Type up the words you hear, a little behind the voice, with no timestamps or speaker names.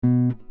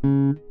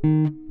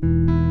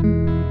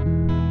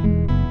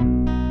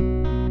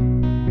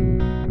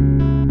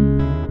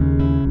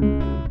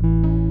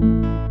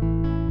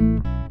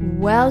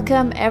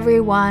Welcome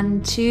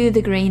everyone to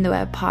the Green the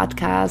Web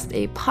podcast,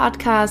 a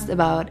podcast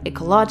about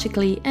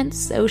ecologically and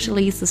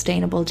socially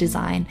sustainable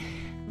design.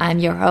 I'm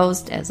your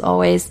host, as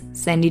always,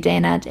 Sandy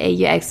Daynard,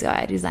 a UX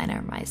UI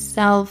designer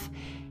myself.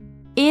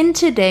 In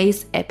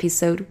today's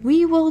episode,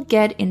 we will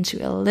get into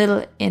a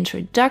little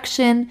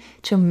introduction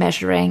to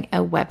measuring a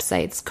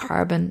website's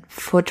carbon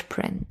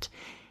footprint.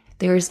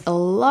 There's a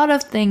lot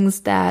of things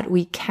that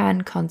we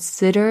can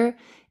consider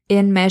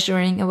in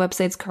measuring a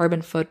website's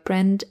carbon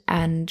footprint,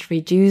 and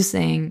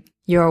reducing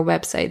your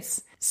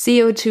website's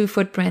CO2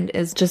 footprint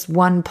is just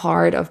one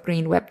part of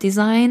green web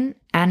design,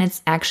 and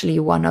it's actually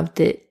one of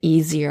the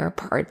easier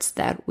parts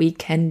that we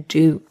can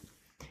do.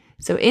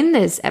 So in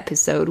this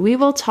episode, we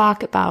will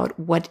talk about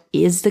what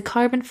is the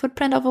carbon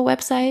footprint of a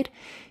website.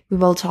 We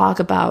will talk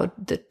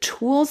about the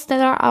tools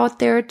that are out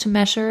there to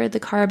measure the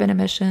carbon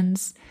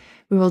emissions.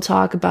 We will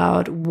talk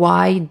about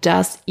why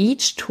does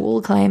each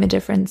tool claim a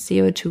different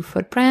CO2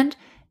 footprint,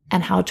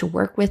 and how to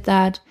work with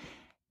that,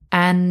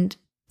 and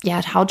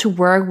how to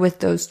work with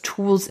those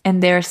tools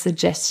and their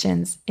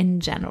suggestions in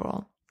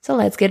general. So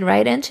let's get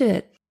right into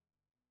it.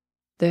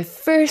 The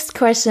first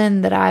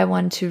question that I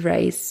want to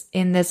raise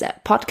in this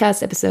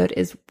podcast episode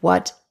is,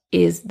 what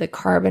is the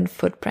carbon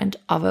footprint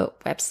of a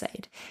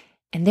website?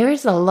 And there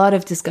is a lot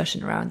of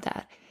discussion around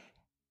that.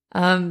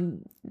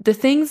 The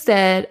things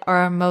that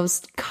are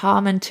most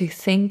common to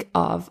think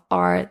of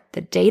are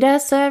the data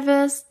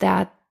servers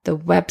that the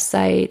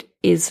website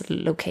is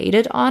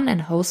located on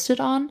and hosted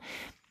on,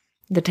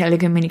 the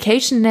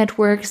telecommunication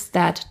networks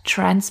that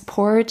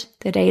transport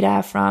the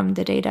data from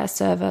the data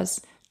servers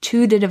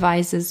to the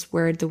devices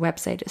where the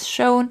website is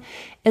shown,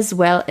 as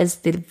well as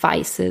the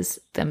devices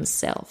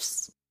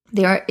themselves.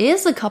 There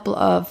is a couple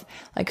of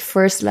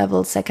first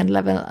level, second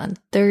level, and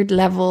third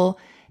level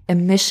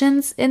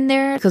emissions in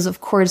there, because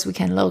of course we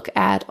can look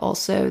at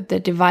also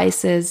the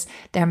devices,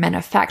 their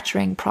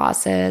manufacturing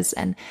process,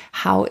 and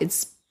how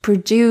it's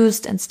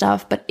produced and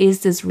stuff, but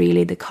is this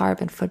really the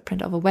carbon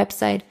footprint of a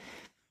website?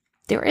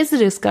 There is a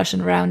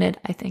discussion around it,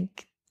 I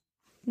think.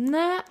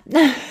 Nah.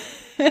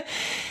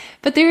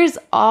 But there is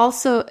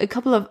also a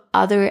couple of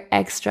other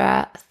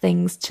extra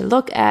things to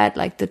look at,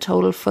 like the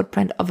total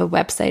footprint of a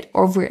website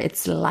over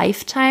its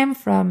lifetime,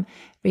 from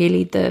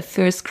really the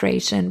first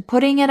creation,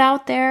 putting it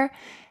out there,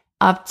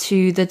 up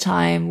to the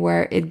time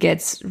where it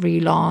gets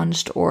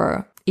relaunched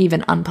or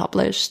even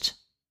unpublished.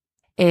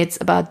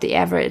 It's about the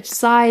average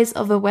size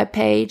of a web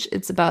page.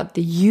 It's about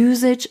the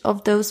usage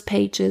of those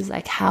pages,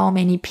 like how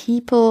many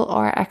people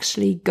are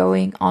actually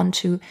going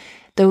onto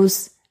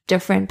those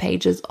different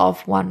pages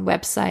of one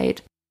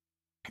website.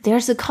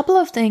 There's a couple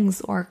of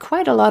things, or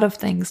quite a lot of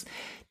things,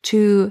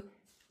 to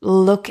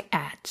look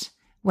at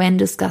when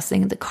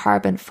discussing the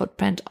carbon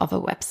footprint of a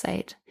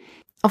website.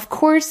 Of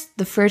course,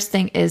 the first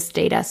thing is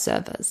data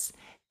servers.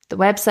 The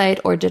website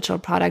or digital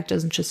product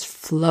doesn't just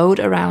float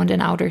around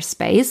in outer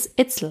space,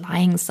 it's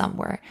lying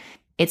somewhere.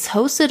 It's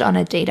hosted on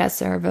a data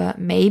server,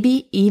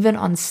 maybe even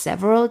on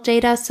several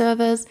data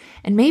servers,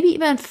 and maybe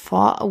even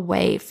far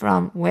away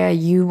from where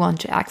you want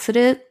to access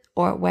it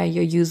or where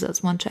your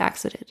users want to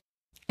access it.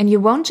 And you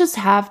won't just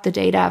have the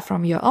data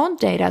from your own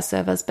data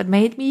servers, but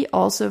maybe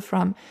also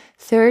from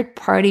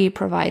third-party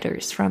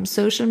providers, from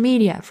social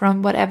media,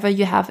 from whatever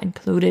you have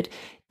included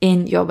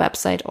in your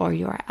website or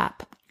your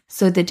app.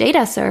 So the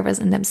data servers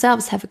in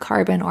themselves have a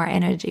carbon or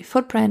energy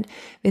footprint,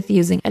 with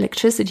using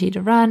electricity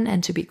to run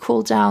and to be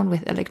cooled down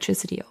with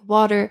electricity or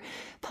water.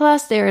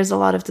 Plus, there is a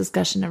lot of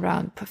discussion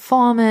around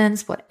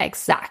performance, what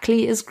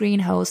exactly is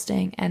green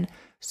hosting, and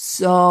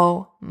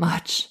so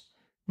much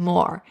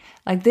more.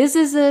 This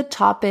is a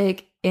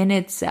topic in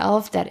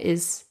itself that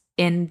is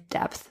in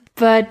depth.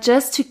 But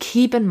just to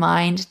keep in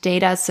mind,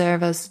 data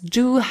servers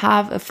do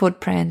have a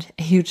footprint,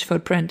 a huge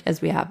footprint,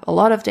 as we have a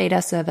lot of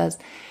data servers.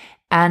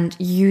 And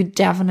you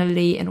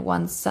definitely, in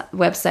one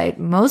website,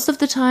 most of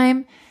the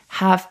time,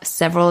 have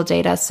several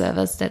data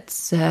servers that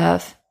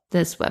serve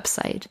this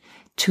website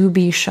to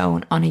be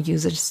shown on a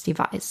user's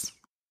device.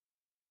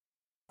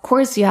 Of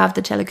course, you have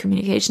the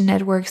telecommunication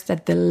networks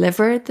that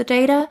deliver the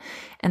data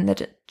and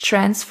that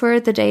transfer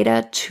the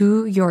data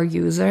to your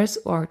users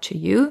or to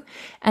you.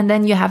 And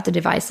then you have the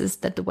devices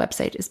that the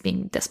website is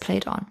being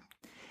displayed on.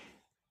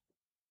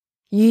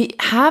 You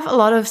have a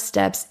lot of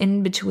steps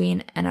in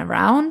between and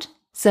around,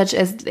 such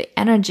as the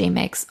energy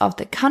mix of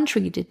the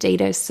country the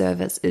data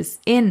service is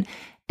in,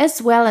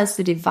 as well as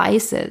the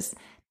devices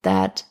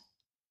that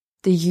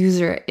the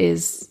user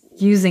is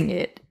using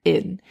it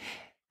in.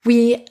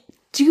 We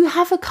do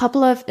have a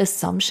couple of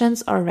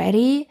assumptions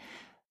already,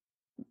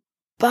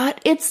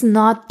 but it's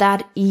not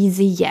that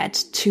easy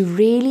yet to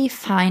really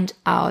find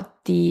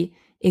out the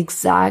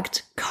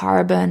exact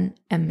carbon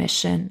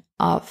emission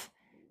of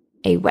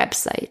a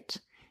website,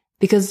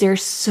 because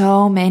there's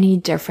so many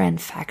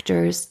different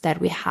factors that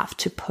we have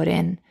to put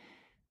in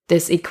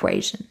this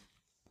equation.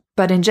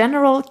 But in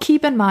general,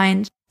 keep in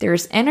mind,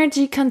 there's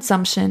energy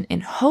consumption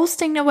in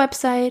hosting the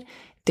website,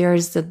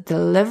 There's the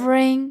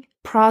delivering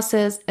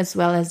process as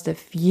well as the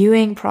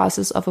viewing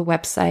process of a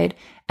website,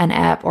 an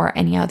app, or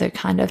any other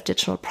kind of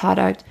digital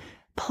product,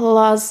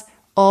 plus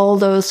all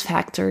those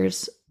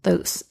factors,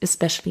 those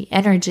especially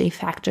energy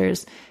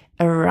factors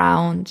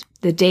around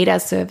the data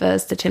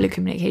servers, the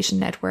telecommunication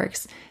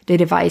networks, the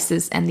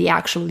devices, and the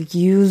actual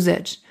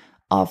usage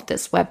of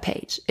this web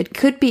page. It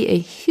could be a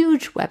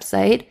huge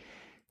website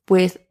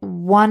with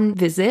one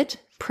visit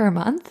per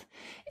month.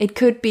 It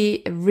could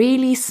be a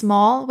really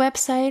small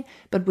website,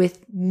 but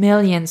with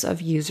millions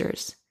of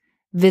users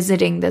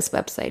visiting this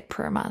website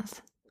per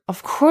month.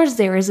 Of course,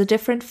 there is a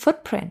different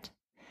footprint.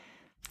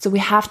 So we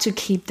have to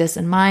keep this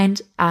in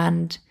mind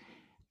and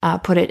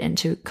put it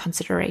into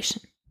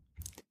consideration.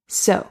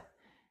 So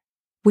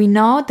we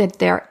know that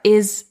there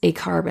is a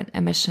carbon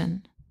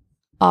emission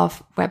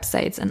of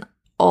websites and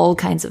all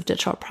kinds of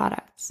digital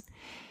products.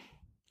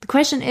 The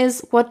question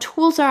is, what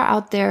tools are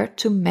out there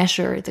to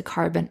measure the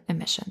carbon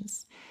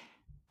emissions?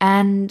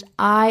 And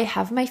I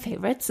have my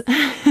favorites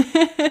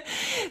that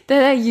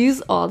I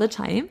use all the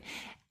time.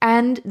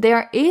 And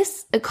there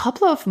is a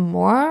couple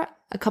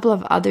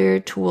of other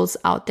tools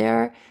out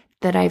there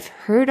that I've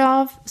heard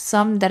of,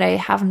 some that I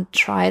haven't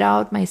tried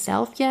out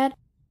myself yet.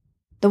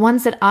 The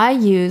ones that I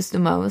use the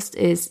most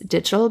is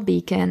Digital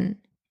Beacon,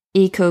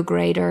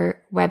 EcoGrader,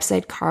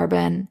 Website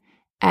Carbon,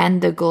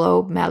 and the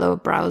Globe Mellow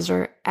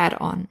browser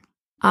add-on.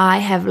 I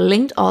have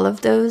linked all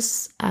of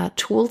those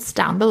tools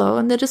down below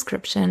in the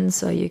description,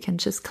 so you can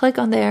just click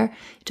on there.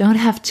 You don't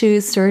have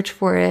to search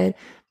for it,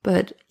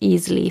 but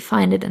easily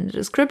find it in the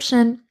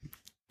description.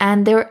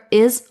 And there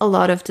is a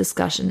lot of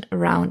discussion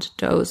around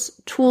those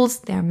tools,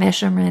 their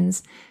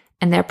measurements,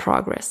 and their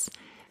progress.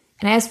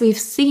 And as we've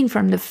seen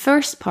from the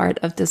first part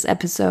of this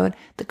episode,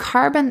 the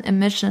carbon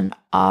emission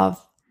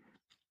of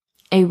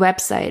a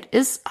website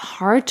is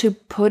hard to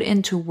put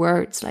into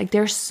words. Like,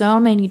 there's so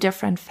many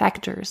different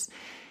factors.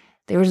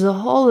 There's a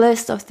whole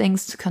list of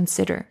things to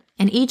consider.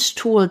 And each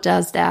tool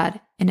does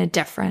that in a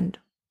different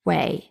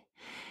way.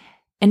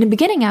 In the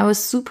beginning, I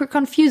was super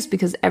confused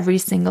because every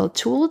single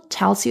tool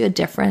tells you a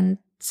different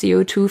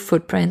CO2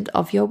 footprint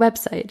of your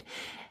website.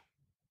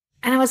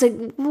 And I was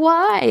like,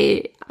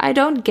 why? I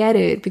don't get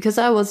it, because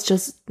I was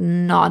just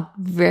not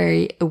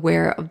very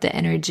aware of the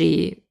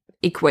energy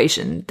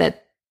equation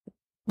that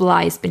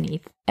lies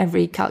beneath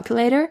every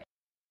calculator.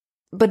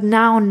 But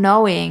now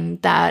knowing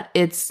that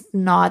it's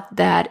not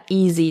that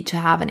easy to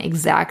have an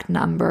exact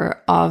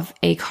number of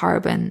a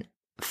carbon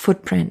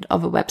footprint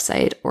of a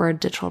website or a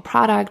digital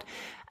product,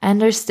 I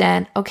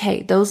understand,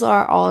 okay, those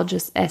are all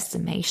just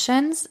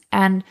estimations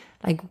and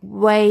like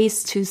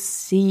ways to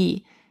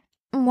see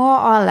more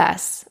or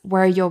less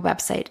where your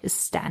website is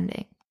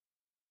standing.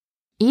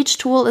 Each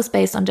tool is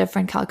based on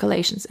different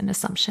calculations and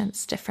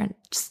assumptions. Different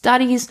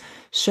studies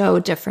show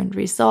different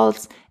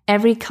results.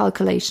 Every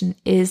calculation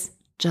is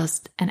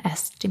just an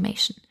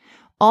estimation.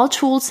 All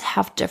tools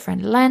have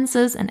different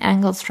lenses and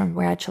angles from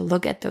where to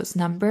look at those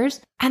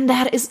numbers, and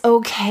that is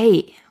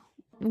okay.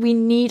 We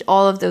need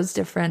all of those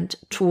different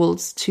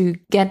tools to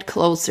get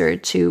closer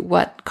to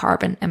what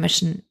carbon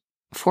emission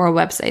for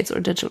websites or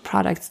digital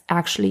products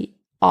actually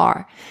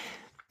are.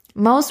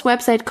 Most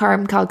website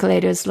carbon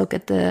calculators look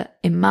at the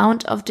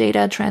amount of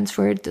data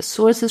transferred, the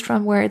sources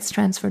from where it's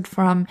transferred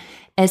from,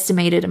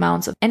 estimated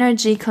amounts of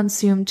energy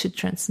consumed to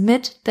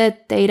transmit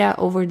that data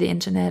over the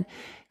internet,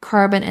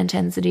 carbon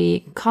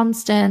intensity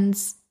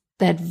constants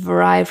that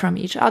vary from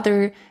each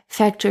other,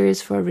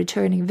 factors for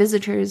returning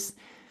visitors,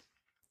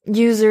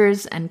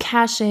 users, and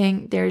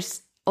caching.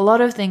 There's a lot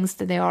of things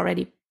that they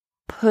already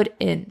put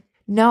in.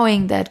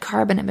 Knowing that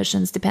carbon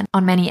emissions depend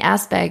on many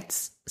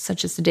aspects,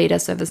 such as the data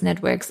service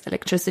networks,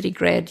 electricity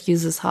grid,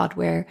 users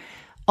hardware,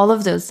 all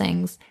of those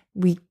things,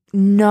 we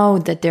know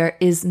that there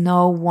is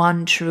no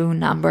one true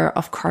number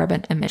of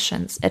carbon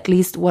emissions, at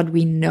least what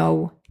we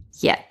know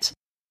yet.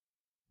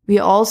 We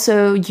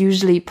also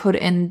usually put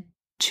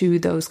into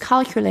those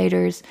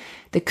calculators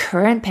the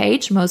current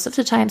page. Most of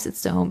the times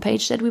it's the home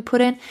page that we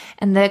put in,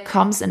 and there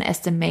comes an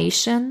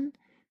estimation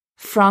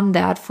from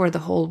that for the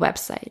whole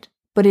website.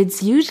 But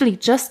it's usually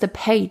just the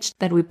page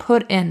that we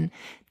put in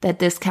that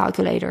this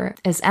calculator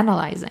is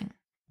analyzing.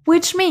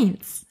 Which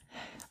means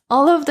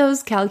all of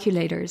those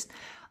calculators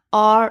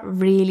are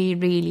really,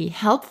 really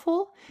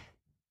helpful,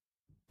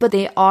 but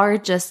they are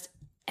just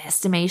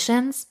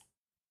estimations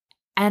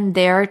and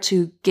there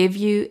to give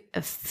you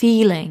a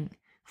feeling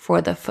for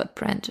the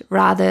footprint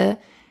rather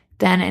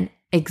than an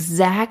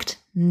exact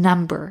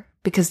number,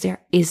 because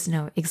there is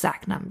no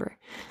exact number.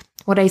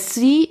 What I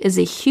see is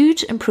a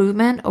huge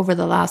improvement over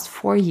the last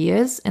 4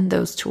 years in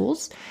those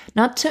tools.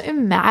 Not to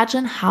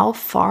imagine how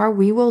far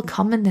we will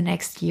come in the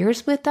next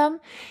years with them.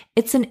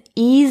 It's an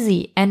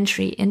easy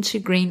entry into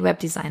green web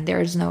design. There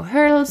is no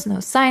hurdles,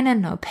 no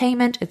sign-in, no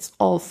payment. It's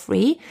all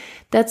free.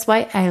 That's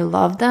why I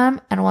love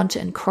them and want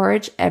to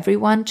encourage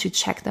everyone to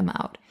check them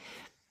out.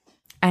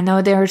 I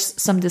know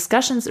there's some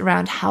discussions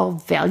around how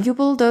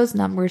valuable those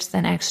numbers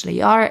then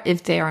actually are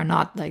if they are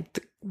not like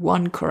the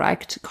one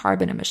correct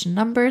carbon emission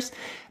numbers.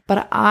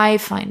 But I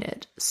find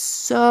it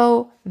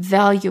so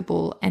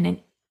valuable and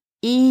an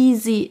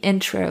easy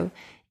intro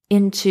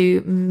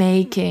into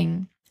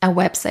making a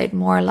website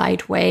more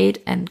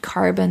lightweight and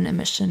carbon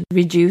emission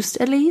reduced,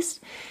 at least.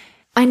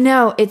 I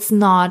know it's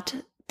not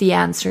the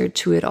answer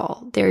to it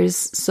all. There is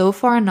so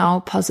far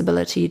no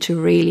possibility to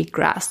really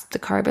grasp the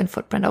carbon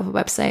footprint of a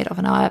website, of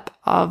an app,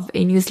 of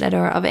a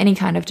newsletter, of any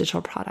kind of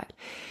digital product.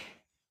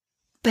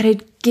 But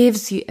it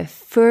gives you a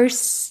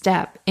first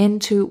step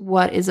into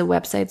what is a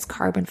website's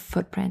carbon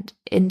footprint,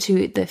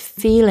 into the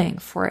feeling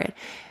for it.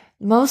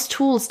 Most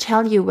tools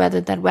tell you whether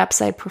that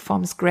website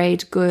performs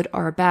great, good,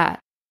 or bad.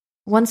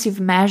 Once you've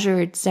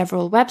measured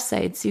several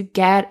websites, you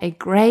get a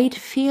great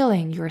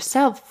feeling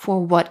yourself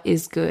for what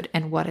is good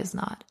and what is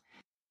not.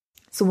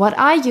 So what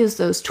I use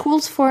those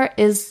tools for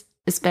is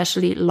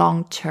especially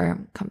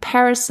long-term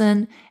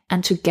comparison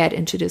and to get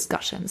into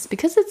discussions,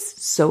 because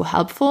it's so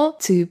helpful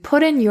to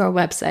put in your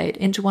website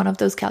into one of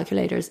those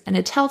calculators and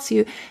it tells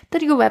you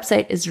that your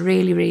website is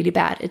really, really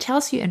bad. It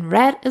tells you in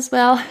red as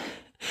well.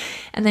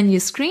 And then you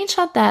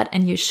screenshot that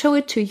and you show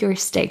it to your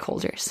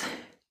stakeholders.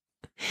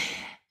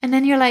 And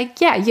then you're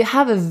like, yeah, you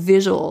have a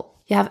visual.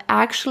 You have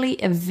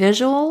actually a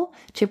visual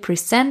to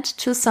present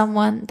to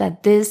someone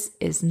that this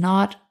is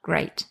not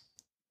great.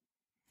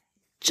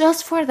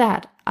 Just for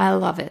that, I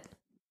love it.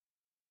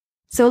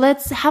 So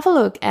let's have a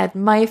look at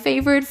my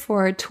favorite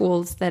 4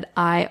 tools that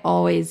I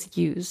always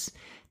use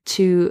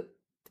to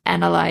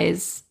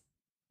analyze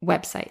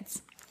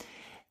websites.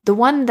 The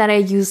one that I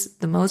use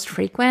the most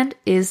frequent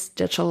is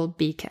Digital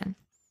Beacon.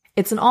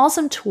 It's an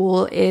awesome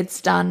tool.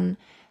 It's designed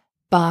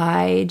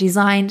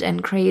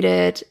and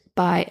created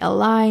by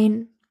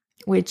Align,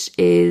 which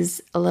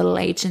is a little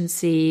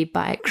agency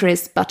by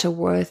Chris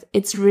Butterworth.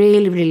 It's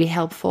really, really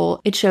helpful.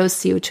 It shows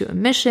CO2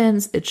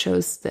 emissions. It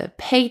shows the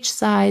page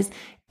size.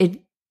 It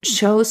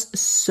shows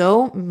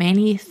so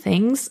many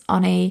things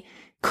on a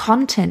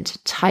content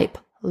type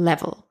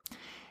level.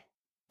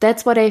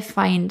 That's what I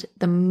find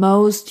the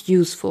most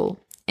useful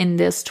in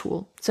this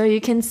tool. So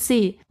you can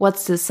see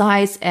what's the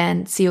size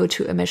and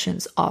CO2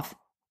 emissions of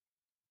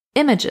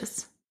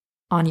images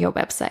on your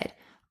website,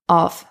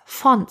 of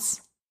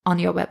fonts on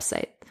your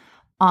website,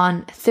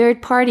 on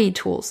third-party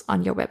tools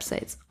on your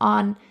websites,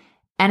 on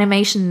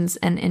animations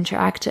and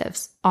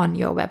interactives on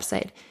your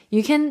website.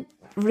 You can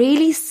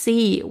really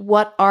see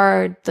what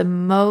are the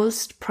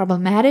most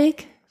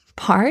problematic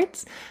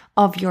parts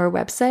of your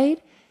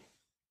website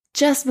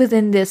just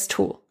within this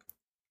tool.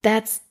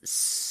 That's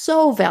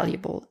so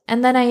valuable.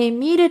 And then I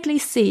immediately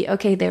see,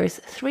 okay, there's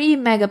 3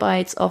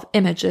 megabytes of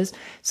images.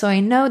 So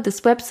I know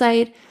this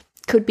website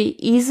could be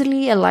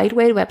easily a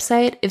lightweight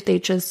website if they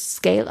just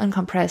scale and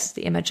compress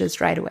the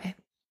images right away.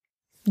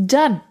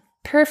 Done.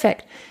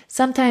 Perfect.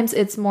 Sometimes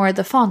it's more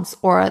the fonts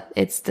or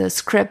it's the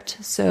script.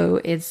 So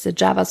it's the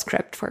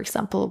JavaScript, for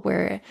example,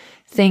 where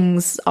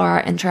things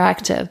are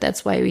interactive.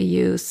 That's why we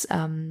use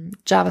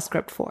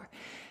JavaScript for.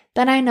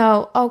 Then I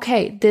know,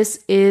 okay,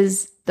 this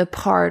is the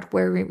part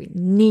where we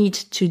need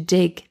to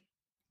dig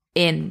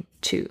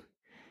into.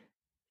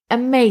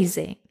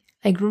 Amazing.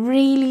 Like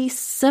really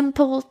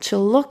simple to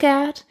look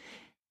at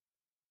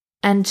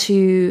and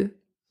to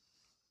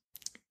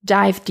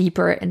dive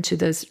deeper into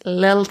those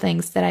little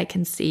things that I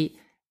can see.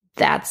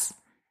 That's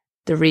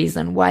the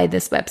reason why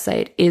this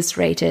website is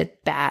rated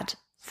bad,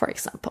 for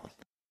example.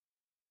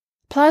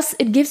 Plus,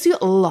 it gives you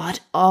a lot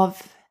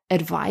of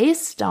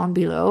advice down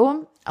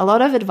below, a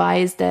lot of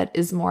advice that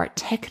is more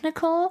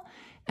technical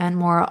and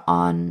more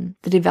on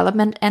the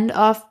development end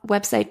of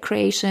website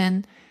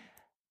creation.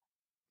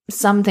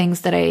 Some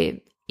things that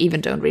I even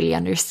don't really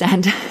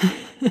understand,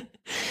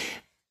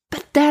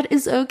 but that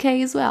is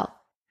okay as well.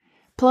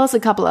 Plus a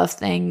couple of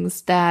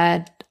things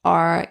that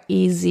are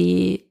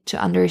easy to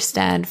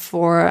understand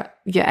for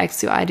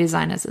UX UI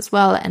designers as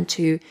well, and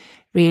to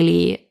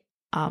really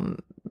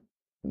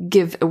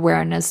give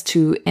awareness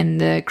to in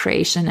the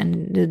creation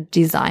and the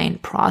design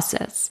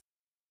process.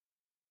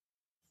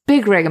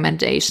 Big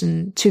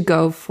recommendation to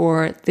go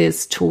for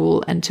this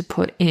tool and to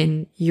put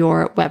in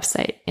your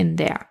website in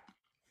there.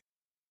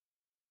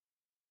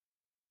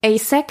 A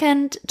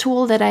second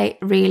tool that I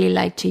really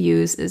like to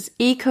use is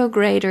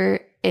EcoGrader.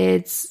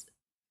 It's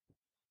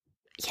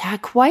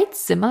quite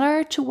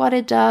similar to what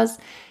it does.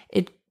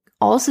 It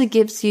also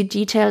gives you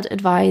detailed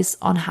advice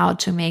on how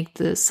to make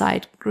the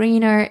site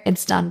greener.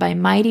 It's done by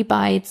Mighty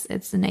Bytes.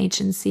 It's an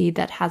agency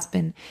that has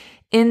been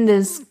in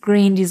this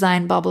green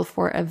design bubble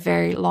for a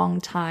very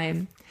long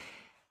time.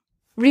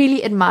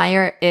 Really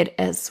admire it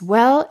as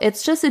well.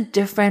 It's just a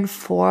different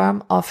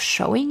form of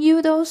showing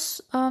you those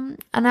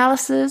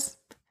analysis.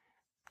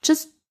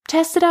 Just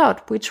test it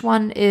out. Which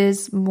one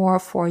is more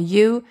for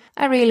you?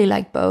 I really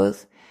like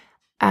both.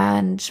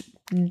 And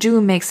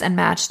do mix and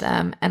match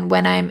them. And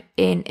when I'm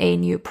in a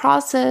new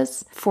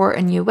process for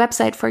a new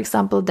website, for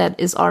example, that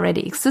is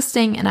already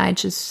existing and I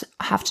just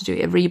have to do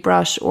a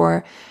rebrush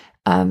or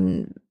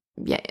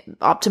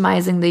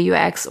optimizing the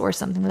UX or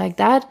something like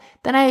that,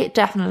 then I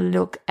definitely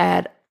look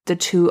at the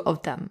two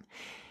of them.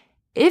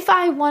 If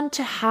I want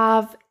to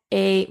have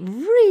a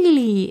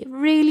really,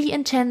 really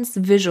intense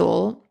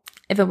visual,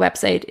 if a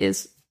website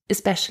is,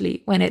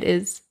 especially when it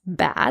is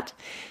bad,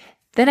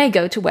 Then I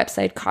go to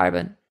Website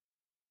Carbon.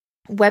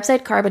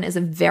 Website Carbon is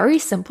a very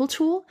simple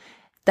tool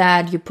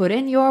that you put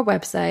in your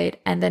website,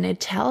 and then it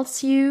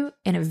tells you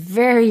in a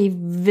very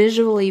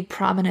visually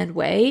prominent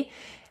way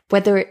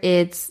whether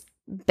it's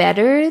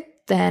better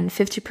than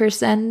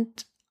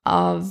 50%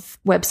 of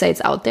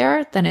websites out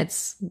there, then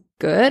it's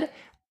good,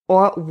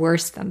 or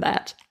worse than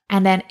that.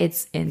 And then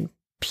it's in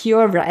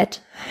pure red.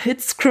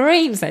 It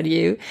screams at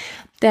you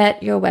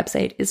that your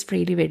website is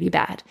really, really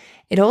bad.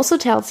 It also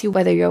tells you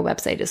whether your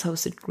website is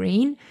hosted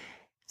green.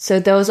 So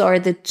those are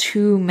the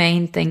two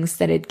main things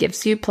that it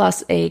gives you,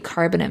 plus a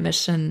carbon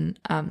emission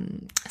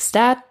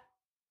stat.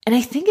 And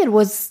I think it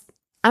was,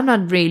 I'm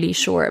not really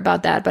sure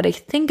about that, but I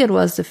think it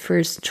was the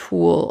first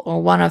tool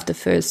or one of the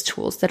first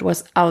tools that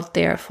was out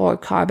there for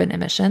carbon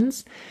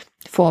emissions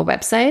for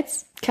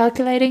websites,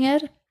 calculating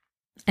it.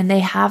 And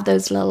they have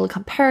those little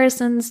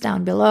comparisons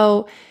down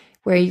below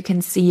where you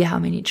can see how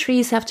many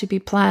trees have to be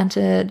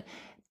planted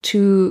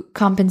to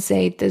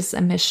compensate this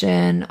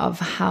emission, of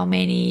how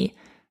many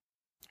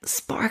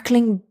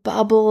sparkling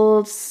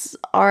bubbles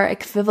are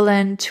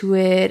equivalent to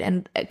it,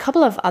 and a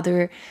couple of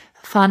other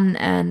fun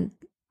and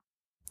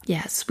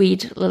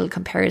sweet little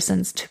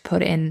comparisons to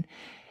put in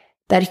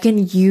that you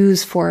can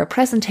use for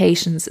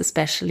presentations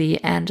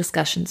especially and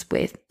discussions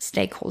with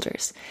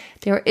stakeholders.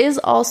 There is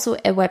also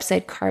a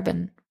Website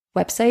Carbon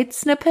website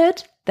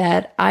snippet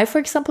that I, for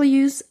example,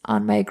 use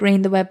on my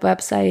Green the Web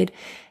website,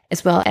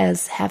 as well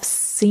as have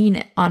seen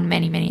it on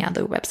many, many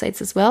other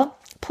websites as well.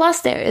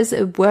 Plus, there is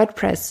a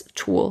WordPress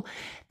tool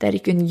that you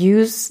can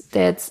use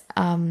that's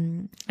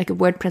like a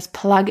WordPress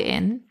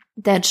plugin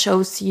that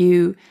shows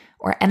you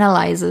or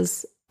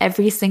analyzes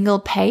every single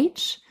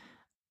page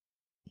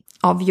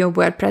of your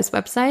WordPress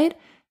website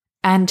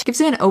and gives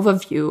you an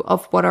overview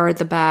of what are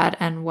the bad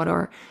and what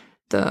are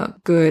the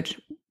good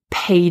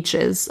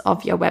pages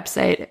of your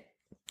website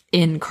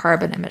in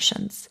carbon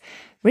emissions.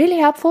 Really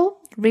helpful,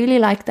 really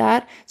like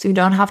that. So you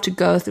don't have to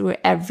go through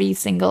every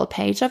single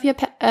page of your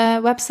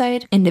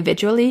website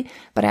individually,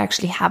 but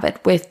actually have it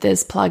with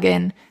this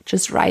plugin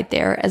just right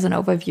there as an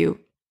overview.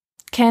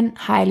 Can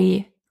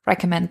highly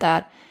recommend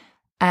that.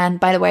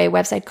 And by the way,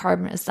 Website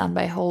Carbon is done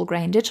by Whole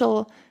Grain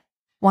Digital,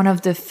 one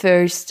of the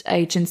first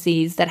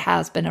agencies that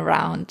has been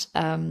around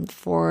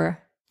for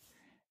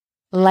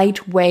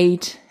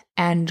lightweight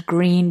and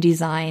green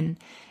design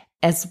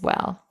as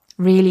well.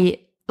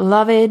 Really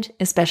love it,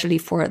 especially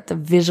for the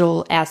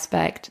visual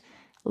aspect.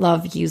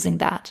 Love using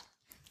that.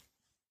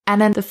 And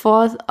then the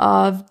fourth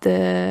of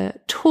the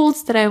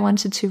tools that I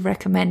wanted to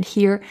recommend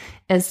here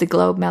is the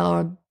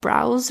Globmellow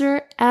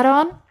browser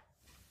add-on.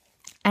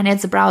 And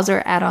it's a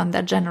browser add-on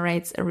that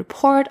generates a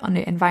report on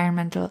the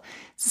environmental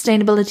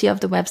sustainability of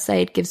the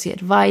website, gives you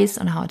advice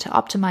on how to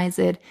optimize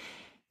it.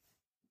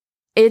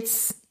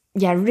 It's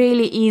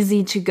really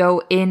easy to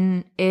go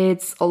in.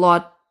 It's a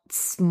lot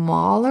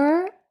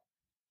smaller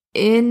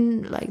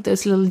in like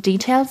those little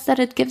details that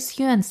it gives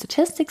you and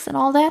statistics and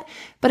all that,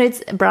 but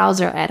it's a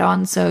browser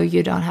add-on, so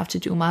you don't have to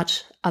do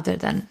much other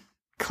than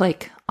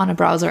click on a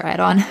browser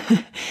add-on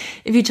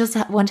if you just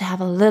want to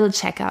have a little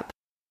checkup,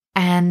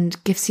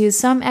 and gives you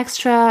some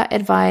extra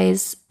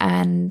advice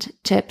and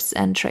tips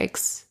and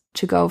tricks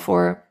to go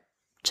for.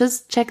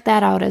 Just check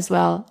that out as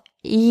well.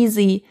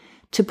 Easy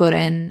to put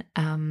in.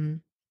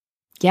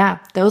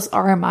 Those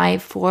are my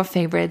 4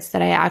 favorites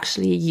that I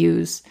actually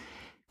use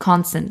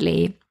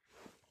constantly.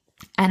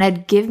 And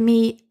it give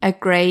me a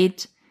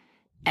great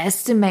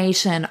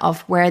estimation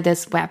of where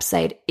this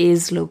website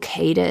is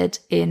located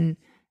in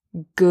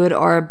good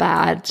or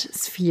bad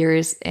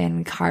spheres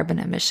in carbon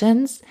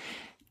emissions.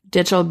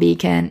 Digital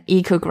Beacon,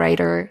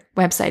 EcoGrader,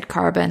 Website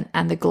Carbon,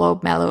 and the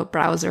Globmellow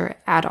browser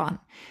add-on.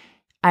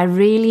 I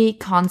really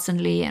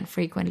constantly and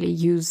frequently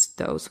use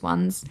those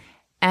ones.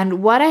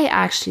 And what I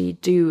actually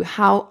do,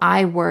 how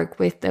I work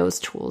with those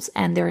tools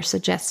and their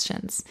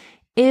suggestions,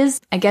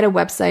 is I get a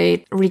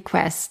website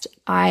request.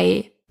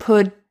 I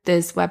put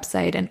this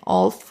website in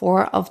all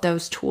 4 of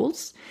those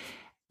tools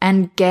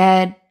and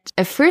get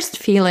a first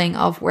feeling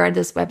of where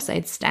this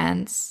website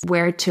stands,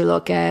 where to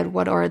look at,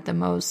 what are the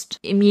most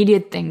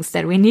immediate things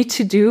that we need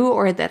to do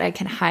or that I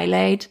can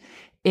highlight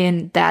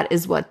in that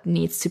is what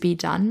needs to be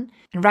done,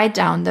 and write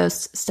down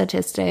those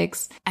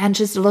statistics and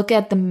just look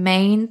at the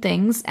main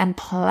things and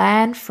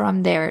plan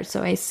from there.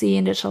 So I see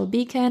in Digital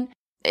Beacon,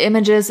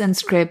 images and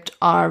script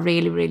are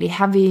really, really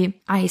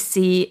heavy. I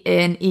see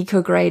in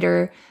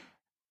EcoGrader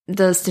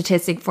the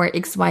statistic for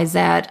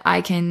XYZ.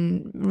 I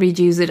can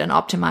reduce it and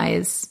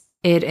optimize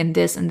it in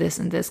this and this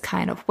and this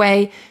kind of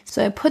way.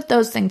 So I put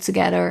those things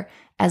together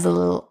as a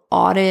little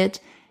audit,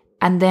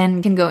 and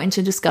then can go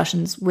into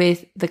discussions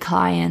with the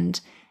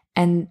client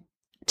and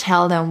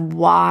tell them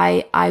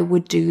why I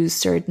would do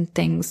certain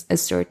things a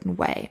certain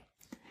way.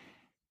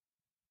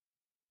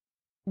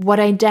 What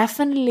I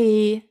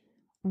definitely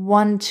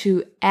want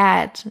to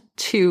add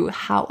to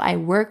how I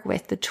work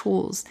with the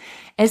tools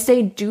is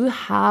they do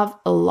have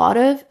a lot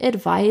of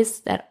advice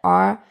that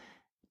are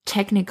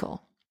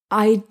technical.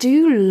 I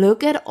do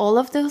look at all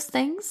of those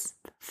things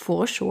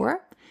for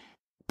sure,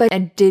 But I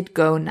did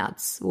go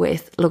nuts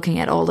with looking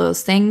at all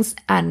those things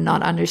and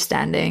not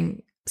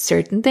understanding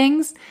certain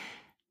things,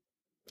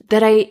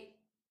 that I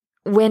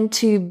went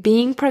to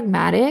being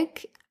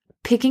pragmatic,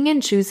 picking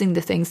and choosing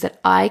the things that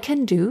I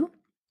can do,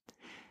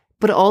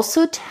 but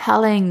also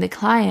telling the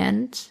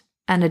client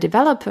and the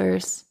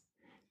developers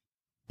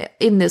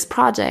in this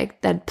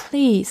project that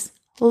please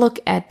look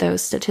at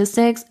those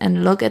statistics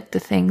and look at the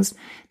things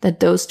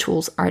that those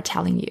tools are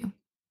telling you.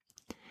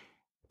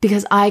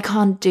 Because I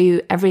can't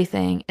do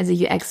everything as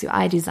a UX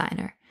UI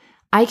designer.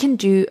 I can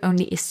do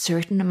only a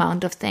certain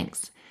amount of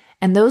things.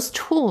 And those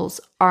tools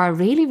are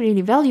really,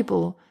 really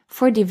valuable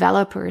for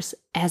developers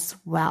as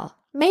well.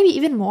 Maybe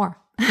even more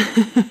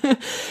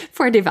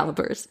for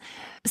developers.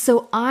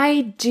 So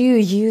I do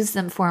use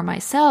them for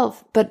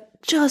myself,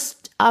 but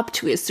just up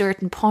to a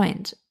certain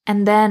point.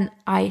 And then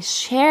I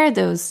share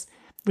those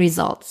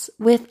results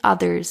with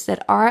others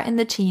that are in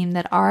the team,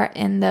 that are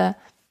in the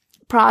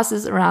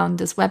process around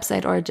this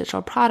website or a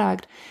digital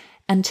product,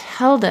 and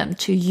tell them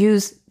to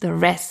use the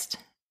rest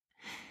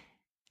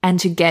and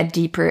to get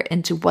deeper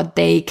into what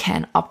they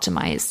can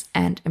optimize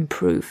and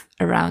improve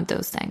around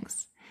those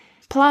things.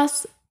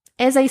 Plus,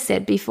 as I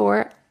said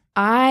before,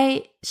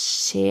 I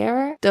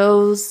share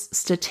those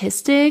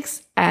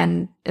statistics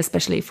and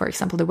especially, for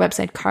example, the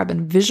website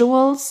carbon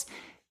visuals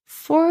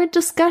for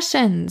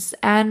discussions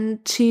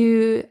and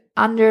to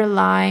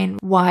underline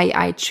why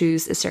I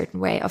choose a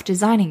certain way of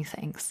designing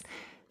things.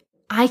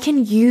 I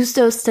can use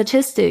those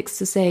statistics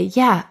to say,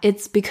 yeah,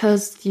 it's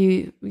because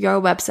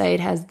your website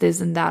has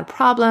this and that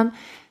problem.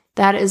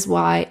 That is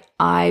why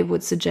I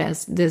would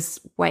suggest this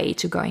way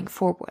to going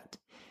forward.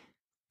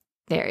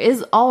 There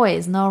is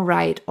always no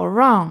right or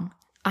wrong.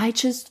 I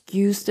just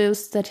use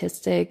those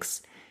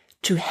statistics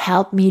to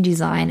help me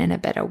design in a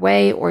better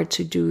way or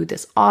to do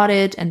this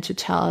audit and to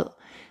tell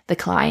the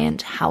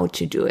client how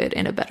to do it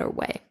in a better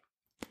way.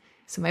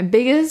 So my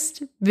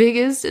biggest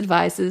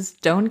advice is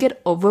don't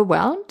get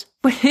overwhelmed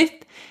with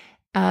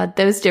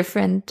those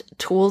different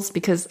tools,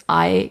 because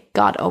I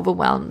got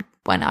overwhelmed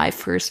when I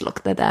first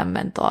looked at them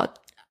and thought,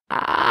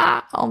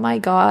 oh my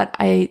God,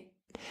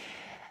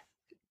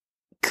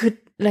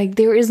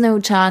 there is no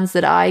chance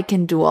that I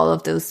can do all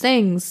of those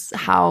things.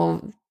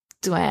 How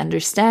do I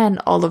understand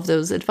all of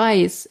those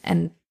advice?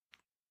 And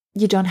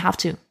you don't have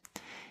to.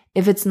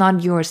 If it's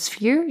not your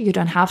sphere, you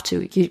don't have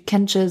to. You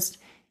can just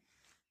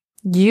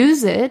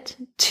use it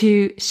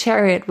to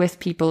share it with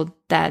people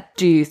that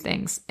do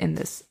things in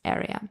this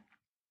area.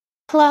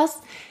 Plus,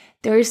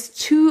 there's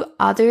 2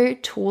 other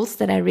tools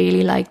that I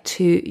really like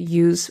to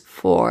use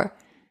for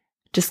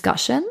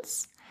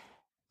discussions.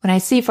 When I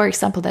see, for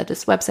example, that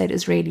this website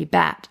is really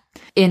bad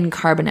in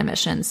carbon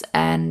emissions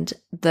and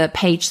the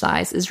page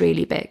size is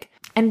really big.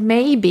 And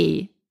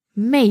maybe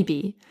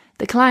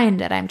the client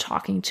that I'm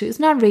talking to is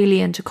not really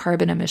into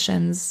carbon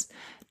emissions,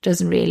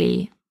 doesn't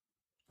really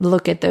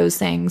look at those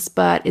things,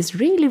 but is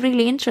really,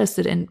 really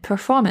interested in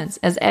performance,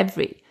 as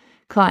every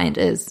client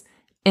is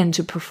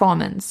into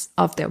performance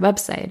of their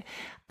website.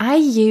 I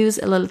use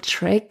a little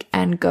trick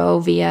and go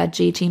via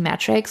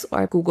GTmetrix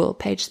or Google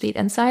PageSpeed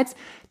Insights.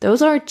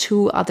 Those are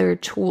 2 other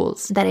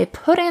tools that I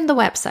put in the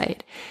website,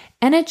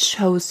 and it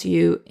shows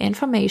you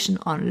information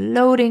on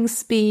loading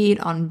speed,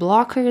 on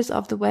blockers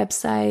of the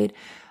website,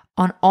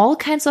 on all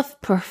kinds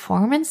of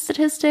performance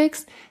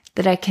statistics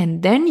that I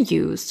can then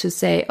use to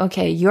say,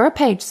 okay, your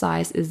page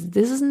size is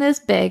this and this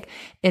big,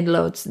 it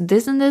loads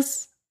this and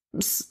this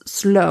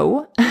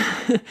slow,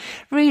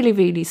 really,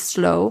 really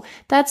slow.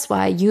 That's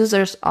why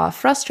users are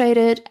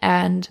frustrated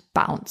and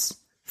bounce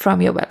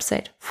from your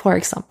website. For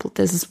example,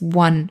 this is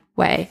one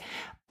way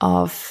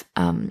of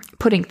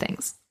putting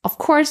things. Of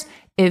course,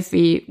 if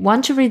we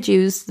want to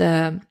reduce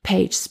the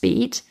page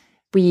speed,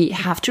 we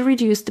have to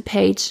reduce the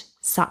page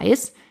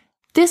size.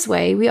 This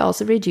way, we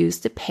also reduce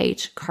the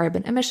page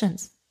carbon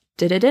emissions.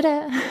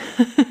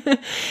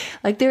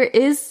 Like there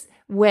is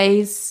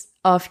ways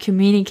of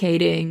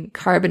communicating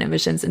carbon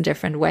emissions in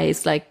different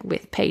ways, like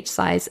with page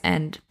size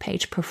and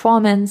page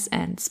performance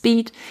and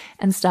speed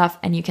and stuff.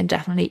 And you can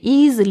definitely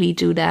easily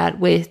do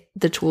that with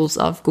the tools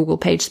of Google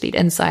PageSpeed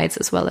Insights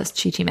as well as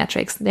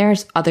GTmetrix.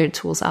 There's other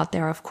tools out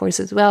there, of course,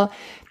 as well.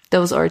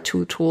 Those are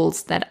 2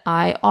 tools that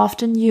I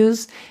often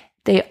use.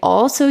 They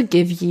also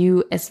give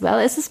you, as well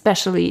as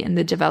especially in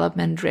the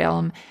development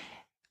realm,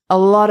 a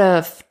lot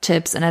of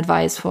tips and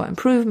advice for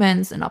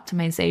improvements and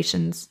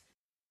optimizations.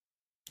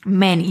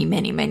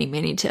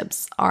 Many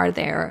tips are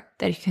there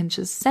that you can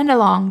just send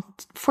along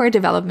for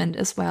development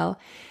as well.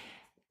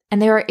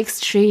 And they are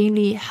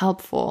extremely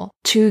helpful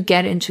to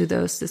get into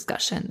those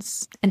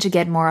discussions and to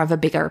get more of a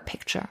bigger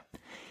picture.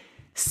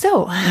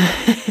 So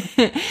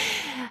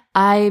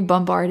I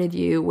bombarded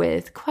you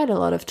with quite a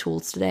lot of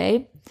tools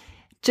today.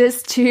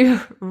 Just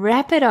to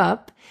wrap it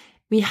up,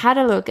 we had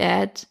a look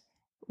at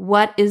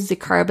what is the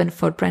carbon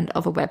footprint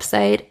of a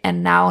website,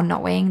 and now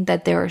knowing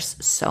that there's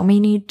so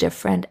many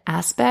different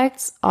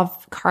aspects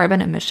of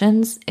carbon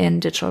emissions in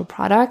digital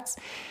products,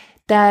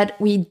 that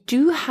we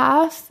do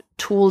have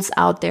tools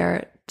out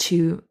there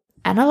to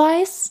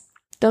analyze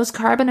those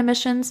carbon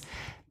emissions,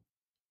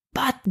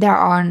 but there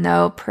are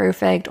no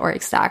perfect or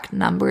exact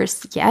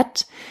numbers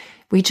yet.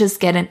 We just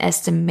get an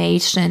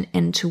estimation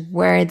into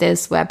where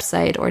this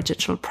website or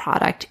digital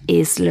product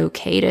is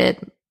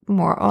located,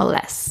 more or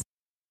less.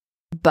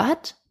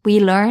 But we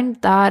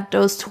learned that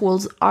those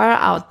tools are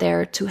out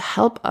there to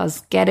help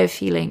us get a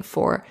feeling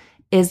for,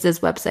 is this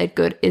website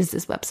good? Is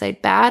this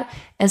website bad?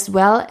 As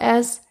well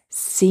as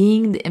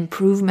seeing the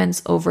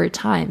improvements over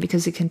time,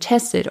 because you can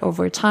test it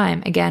over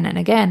time again and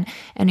again,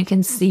 and you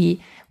can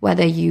see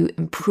whether you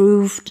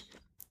improved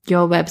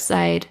your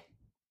website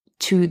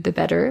to the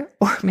better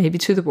or maybe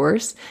to the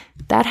worse.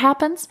 That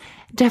happens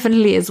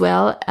definitely as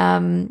well,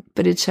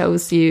 but it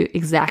shows you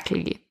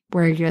exactly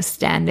where you're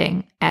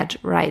standing at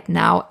right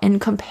now in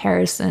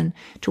comparison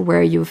to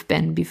where you've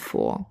been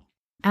before.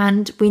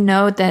 And we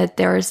know that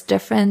there's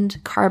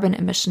different carbon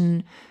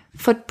emission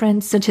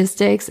footprint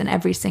statistics in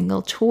every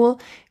single tool.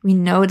 We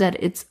know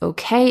that it's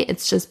okay.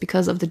 It's just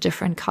because of the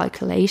different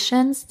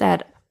calculations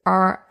that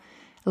are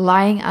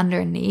lying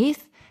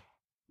underneath,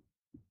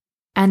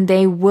 and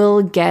they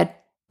will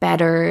get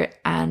better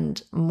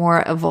and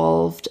more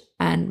evolved,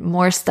 and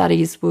more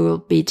studies will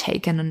be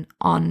taken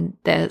on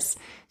this.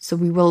 So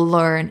we will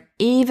learn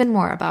even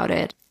more about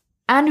it.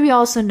 And we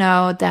also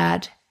know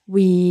that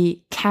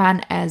we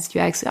can, as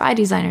UX UI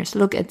designers,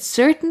 look at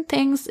certain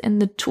things in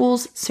the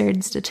tools,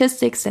 certain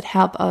statistics that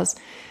help us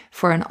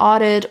for an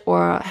audit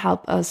or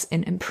help us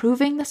in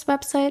improving this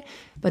website.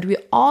 But we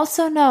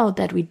also know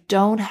that we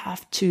don't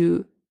have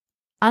to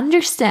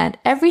understand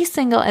every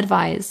single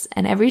advice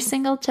and every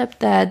single tip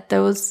that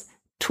those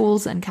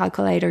tools and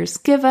calculators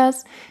give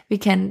us. We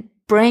can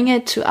bring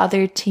it to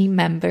other team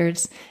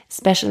members,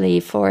 especially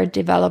for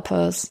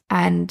developers,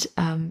 and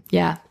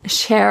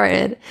share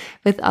it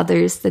with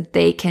others that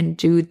they can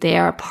do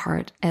their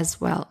part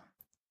as well.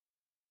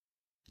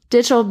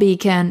 Digital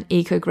Beacon,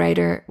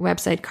 EcoGrader,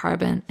 Website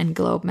Carbon, and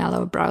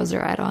GlobeMellow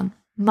browser add-on.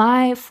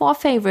 My 4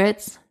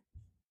 favorites.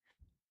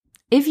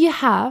 If you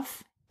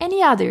have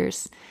any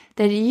others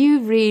that you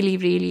really,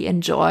 really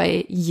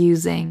enjoy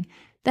using,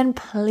 then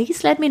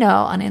please let me know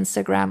on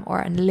Instagram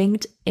or on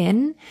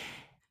LinkedIn.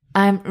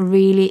 I'm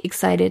really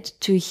excited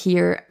to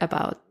hear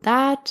about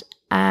that.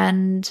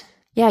 And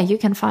yeah, you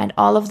can find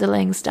all of the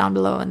links down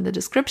below in the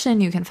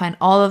description. You can find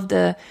all of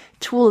the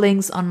tool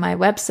links on my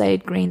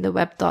website,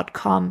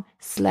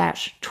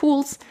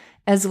 greentheweb.com/tools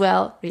as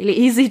well. Really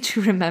easy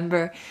to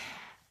remember.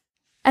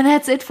 And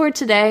that's it for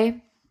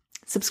today.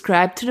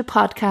 Subscribe to the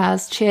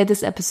podcast, share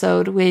this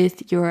episode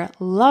with your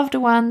loved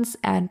ones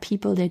and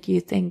people that you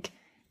think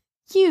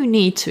you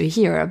need to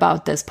hear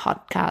about this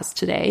podcast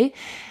today.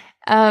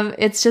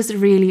 It's just a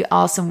really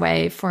awesome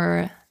way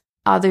for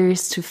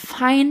others to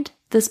find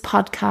this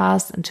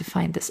podcast and to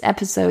find this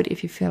episode.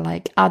 If you feel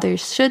like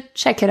others should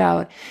check it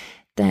out,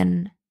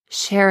 then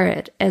share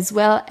it, as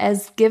well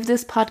as give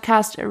this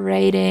podcast a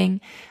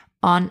rating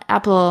on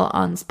Apple,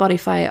 on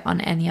Spotify,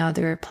 on any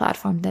other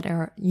platform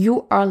that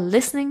you are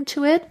listening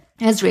to it.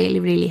 It really,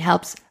 really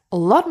helps a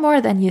lot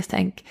more than you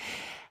think.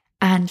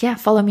 And yeah,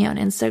 follow me on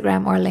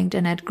Instagram or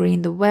LinkedIn at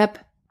greentheweb.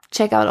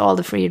 Check out all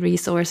the free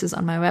resources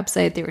on my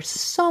website. There's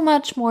so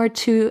much more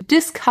to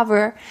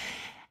discover,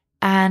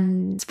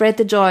 and spread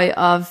the joy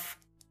of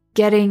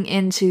getting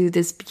into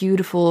this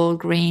beautiful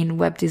green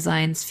web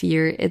design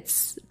sphere.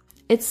 It's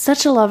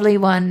such a lovely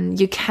one.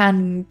 You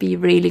can be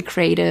really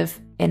creative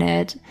in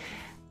it.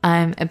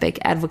 I'm a big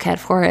advocate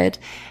for it,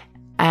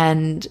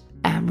 and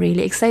I'm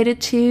really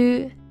excited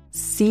to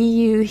see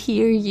you,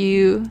 hear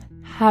you,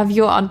 have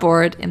you on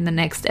board in the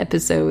next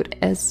episode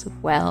as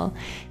well.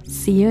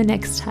 See you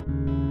next time.